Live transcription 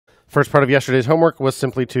First part of yesterday's homework was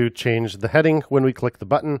simply to change the heading when we click the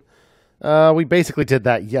button. We basically did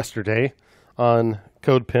that yesterday on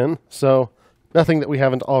CodePen, so nothing that we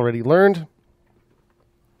haven't already learned.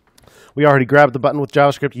 We already grabbed the button with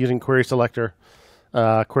JavaScript using query selector.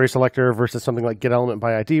 Query selector versus something like getElementById,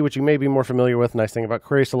 by ID, which you may be more familiar with. Nice thing about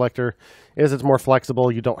query selector is it's more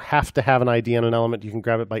flexible. You don't have to have an ID on an element. You can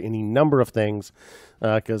grab it by any number of things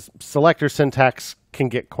because selector syntax can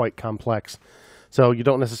get quite complex. So you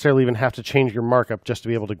don't necessarily even have to change your markup just to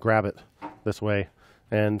be able to grab it this way.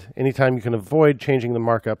 And anytime you can avoid changing the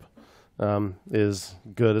markup is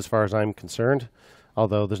good as far as I'm concerned,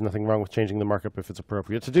 although there's nothing wrong with changing the markup if it's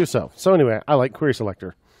appropriate to do so. So anyway, I like query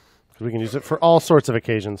selector. We can use it for all sorts of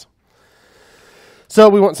occasions. So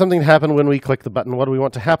we want something to happen when we click the button. What do we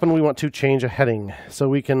want to happen? We want to change a heading. So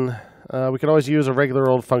we can always use a regular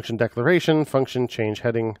old function declaration, function change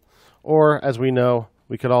heading, or as we know,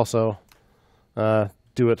 we could also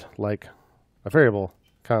do it like a variable,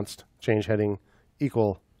 const change heading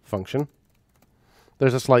equal function.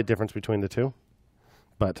 There's a slight difference between the two,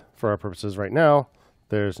 but for our purposes right now,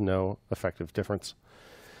 there's no effective difference.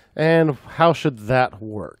 And how should that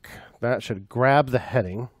work? That should grab the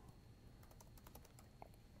heading.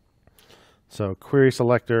 So query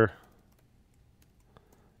selector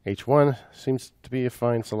h1 seems to be a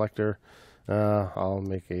fine selector. I'll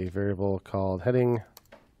make a variable called heading,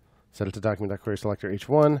 set it to document.querySelector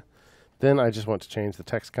h1. Then I just want to change the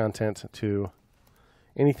text content to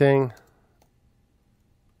anything.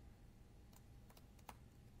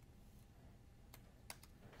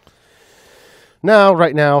 Now,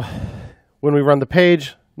 right now, when we run the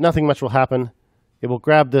page, nothing much will happen. It will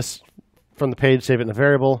grab this from the page, save it in a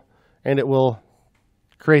variable, and it will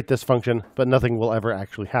create this function, but nothing will ever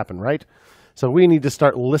actually happen, right? So we need to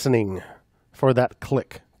start listening for that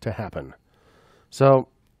click to happen. So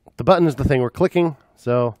the button is the thing we're clicking,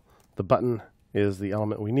 so the button is the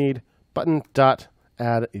element we need.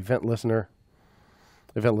 Button.add event listener.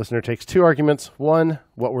 Event listener takes two arguments. One,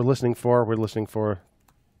 what we're listening for. We're listening for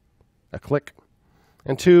a click.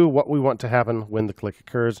 And two, what we want to happen when the click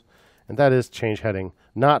occurs, and that is change heading.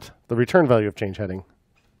 Not the return value of change heading,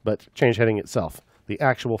 but change heading itself. The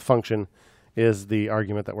actual function is the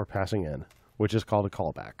argument that we're passing in, which is called a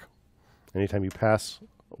callback. Anytime you pass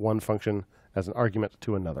one function as an argument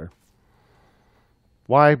to another.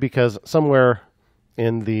 Why? Because somewhere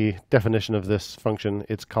in the definition of this function,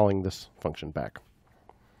 it's calling this function back.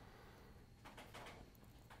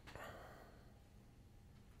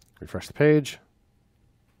 Refresh the page.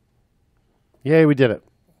 Yay, we did it.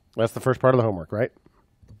 That's the first part of the homework, right?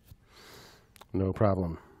 No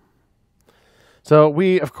problem. So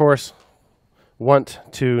we, of course, want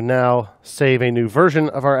to now save a new version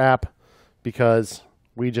of our app because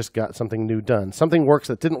we just got something new done. Something works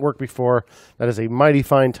that didn't work before. That is a mighty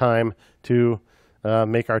fine time to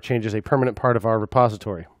make our changes a permanent part of our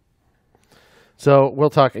repository. So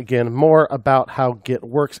we'll talk again more about how Git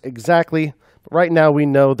works exactly. But right now we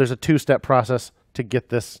know there's a two-step process to get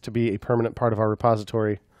this to be a permanent part of our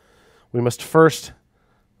repository. We must first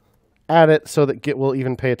add it so that Git will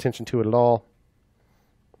even pay attention to it at all.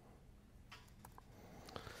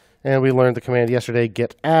 And we learned the command yesterday,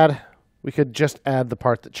 git add. We could just add the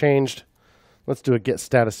part that changed. Let's do a git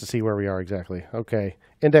status to see where we are exactly. Okay,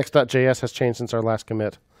 index.js has changed since our last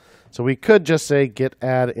commit. So we could just say git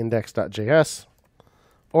add index.js,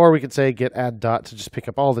 or we could say git add dot to just pick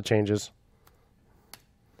up all the changes.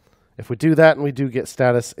 If we do that and we do git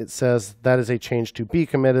status, it says that is a change to be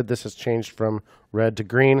committed. This has changed from red to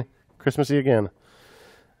green. Christmassy again.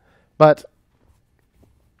 But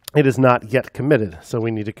it is not yet committed, so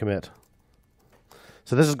we need to commit.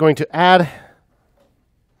 So this is going to add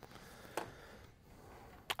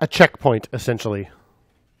a checkpoint, essentially.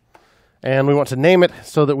 And we want to name it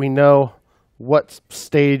so that we know what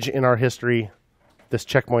stage in our history this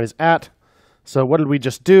checkpoint is at. So what did we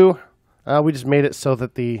just do? We just made it so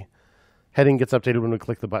that the heading gets updated when we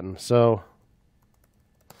click the button. So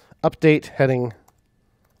update heading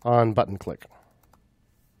on button click.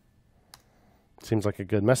 Seems like a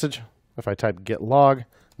good message. If I type git log,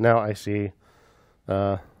 now I see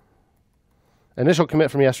initial commit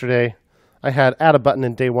from yesterday. I had add a button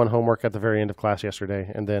in day one homework at the very end of class yesterday,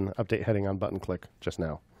 and then update heading on button click just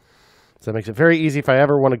now. So that makes it very easy. If I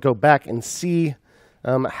ever want to go back and see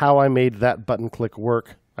how I made that button click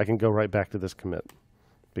work, I can go right back to this commit,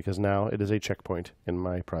 because now it is a checkpoint in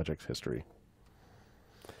my project's history.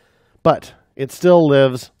 But it still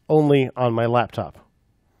lives only on my laptop.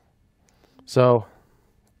 So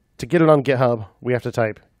to get it on GitHub, we have to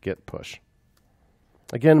type git push.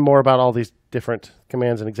 Again, more about all these different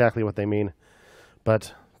commands and exactly what they mean.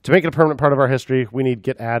 But To make it a permanent part of our history, we need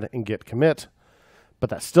git add and git commit. But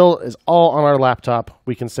that still is all on our laptop.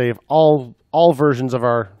 We can save all versions of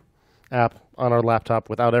our app on our laptop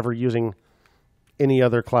without ever using any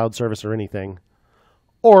other cloud service or anything.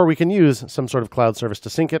 Or we can use some sort of cloud service to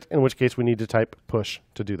sync it, in which case we need to type push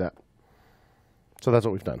to do that. So that's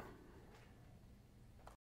what we've done.